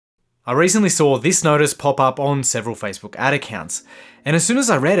I recently saw this notice pop up on several Facebook ad accounts, and as soon as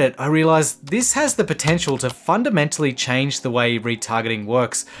I read it, I realized this has the potential to fundamentally change the way retargeting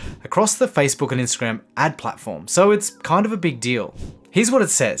works across the Facebook and Instagram ad platform, so it's kind of a big deal. Here's what it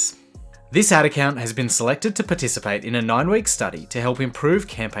says. This ad account has been selected to participate in a 9-week study to help improve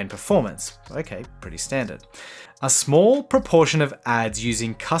campaign performance. Okay, pretty standard. A small proportion of ads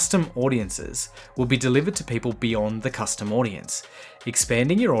using custom audiences will be delivered to people beyond the custom audience.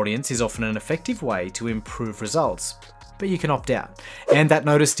 Expanding your audience is often an effective way to improve results, but you can opt out. And that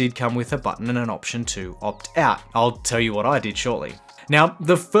notice did come with a button and an option to opt out. I'll tell you what I did shortly. Now,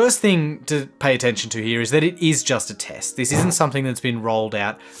 the first thing to pay attention to here is that it is just a test. This isn't something that's been rolled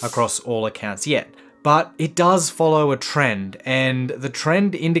out across all accounts yet. But it does follow a trend, and the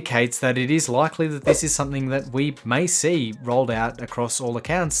trend indicates that it is likely that this is something that we may see rolled out across all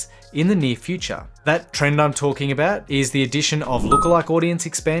accounts in the near future. That trend I'm talking about is the addition of lookalike audience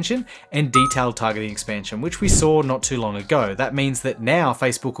expansion and detailed targeting expansion, which we saw not too long ago. That means that now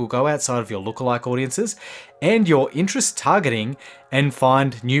Facebook will go outside of your lookalike audiences and your interest targeting and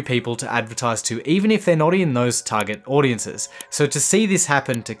find new people to advertise to, even if they're not in those target audiences. So to see this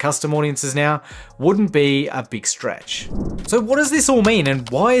happen to custom audiences now wouldn't be a big stretch. So what does this all mean, and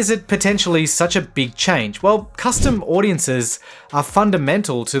why is it potentially such a big change? Well, custom audiences are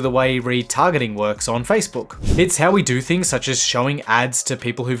fundamental to the way retargeting works on Facebook. It's how we do things such as showing ads to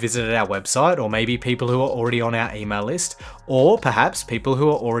people who visited our website, or maybe people who are already on our email list, or perhaps people who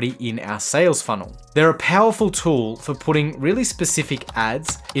are already in our sales funnel. They're a powerful tool for putting really specific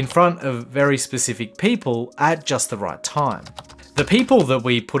ads in front of very specific people at just the right time. The people that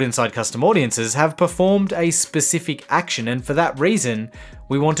we put inside custom audiences have performed a specific action, and for that reason,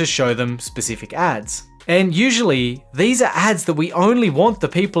 we want to show them specific ads. And usually, these are ads that we only want the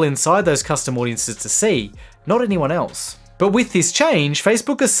people inside those custom audiences to see, not anyone else. But with this change,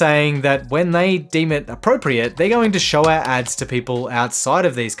 Facebook is saying that when they deem it appropriate, they're going to show our ads to people outside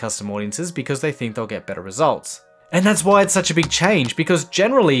of these custom audiences because they think they'll get better results. And that's why it's such a big change, because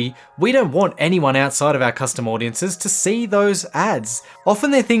generally, we don't want anyone outside of our custom audiences to see those ads.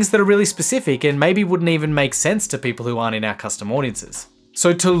 Often they're things that are really specific and maybe wouldn't even make sense to people who aren't in our custom audiences.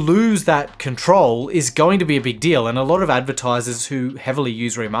 So to lose that control is going to be a big deal, and a lot of advertisers who heavily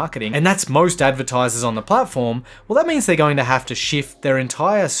use remarketing, and that's most advertisers on the platform, well, that means they're going to have to shift their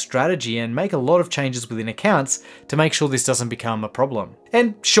entire strategy and make a lot of changes within accounts to make sure this doesn't become a problem.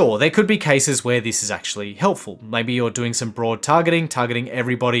 And sure, there could be cases where this is actually helpful. Maybe you're doing some broad targeting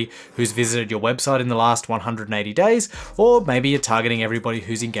everybody who's visited your website in the last 180 days, or maybe you're targeting everybody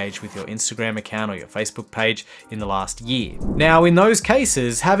who's engaged with your Instagram account or your Facebook page in the last year. Now, in those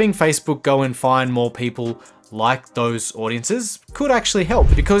cases, having Facebook go and find more people like those audiences could actually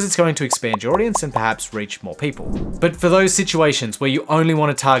help, because it's going to expand your audience and perhaps reach more people. But for those situations where you only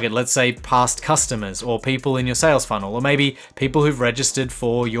want to target, let's say, past customers or people in your sales funnel, or maybe people who've registered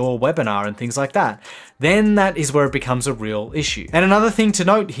for your webinar and things like that, then that is where it becomes a real issue. And another thing to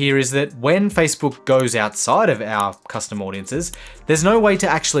note here is that when Facebook goes outside of our custom audiences, there's no way to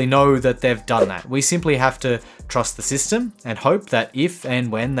actually know that they've done that. We simply have to trust the system and hope that if and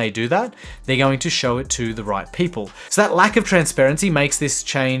when they do that, they're going to show it to the right people. So that lack of transparency makes this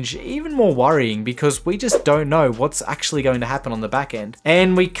change even more worrying, because we just don't know what's actually going to happen on the back end,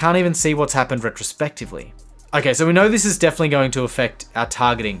 and we can't even see what's happened retrospectively. Okay, so we know this is definitely going to affect our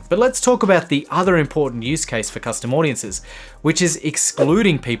targeting, but let's talk about the other important use case for custom audiences, which is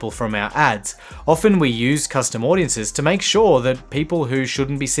excluding people from our ads. Often we use custom audiences to make sure that people who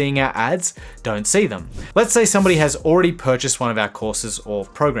shouldn't be seeing our ads don't see them. Let's say somebody has already purchased one of our courses or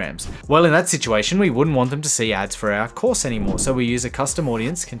programs. Well, in that situation, we wouldn't want them to see ads for our course anymore, so we use a custom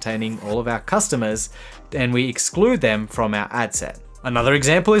audience containing all of our customers, and we exclude them from our ad set. Another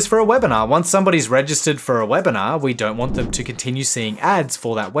example is for a webinar. Once somebody's registered for a webinar, we don't want them to continue seeing ads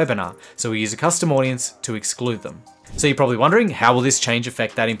for that webinar, so we use a custom audience to exclude them. So you're probably wondering, how will this change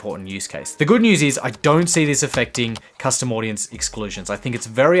affect that important use case? The good news is I don't see this affecting custom audience exclusions. I think it's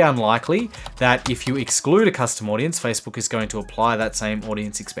very unlikely that if you exclude a custom audience, Facebook is going to apply that same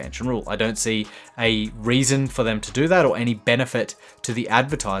audience expansion rule. I don't see a reason for them to do that or any benefit to the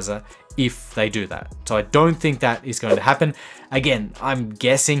advertiser if they do that. So I don't think that is going to happen. Again, I'm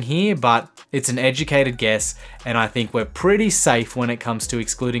guessing here, but it's an educated guess, and I think we're pretty safe when it comes to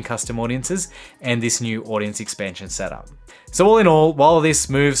excluding custom audiences and this new audience expansion setup. So all in all, while this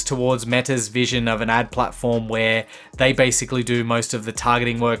moves towards Meta's vision of an ad platform where they basically do most of the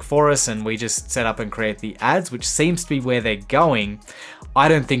targeting work for us and we just set up and create the ads, which seems to be where they're going, I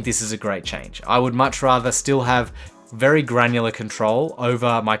don't think this is a great change. I would much rather still have very granular control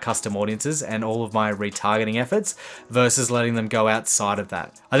over my custom audiences and all of my retargeting efforts versus letting them go outside of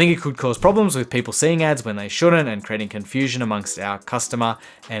that. I think it could cause problems with people seeing ads when they shouldn't and creating confusion amongst our customer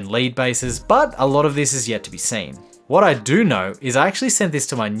and lead bases, but a lot of this is yet to be seen. What I do know is I actually sent this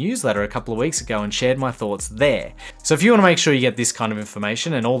to my newsletter a couple of weeks ago and shared my thoughts there. So if you want to make sure you get this kind of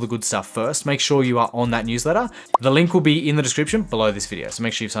information and all the good stuff first, make sure you are on that newsletter. The link will be in the description below this video, so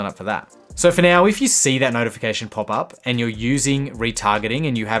make sure you sign up for that. So for now, if you see that notification pop up and you're using retargeting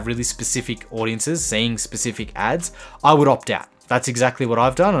and you have really specific audiences seeing specific ads, I would opt out. That's exactly what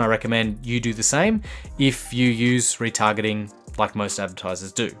I've done, and I recommend you do the same if you use retargeting like most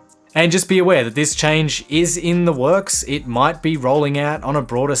advertisers do. And just be aware that this change is in the works. It might be rolling out on a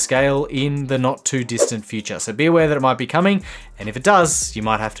broader scale in the not too distant future. So be aware that it might be coming. And if it does, you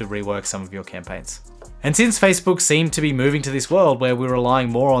might have to rework some of your campaigns. And since Facebook seemed to be moving to this world where we're relying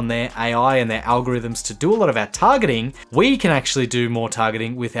more on their AI and their algorithms to do a lot of our targeting, we can actually do more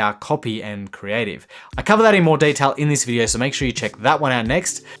targeting with our copy and creative. I cover that in more detail in this video, so make sure you check that one out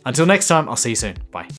next. Until next time, I'll see you soon. Bye.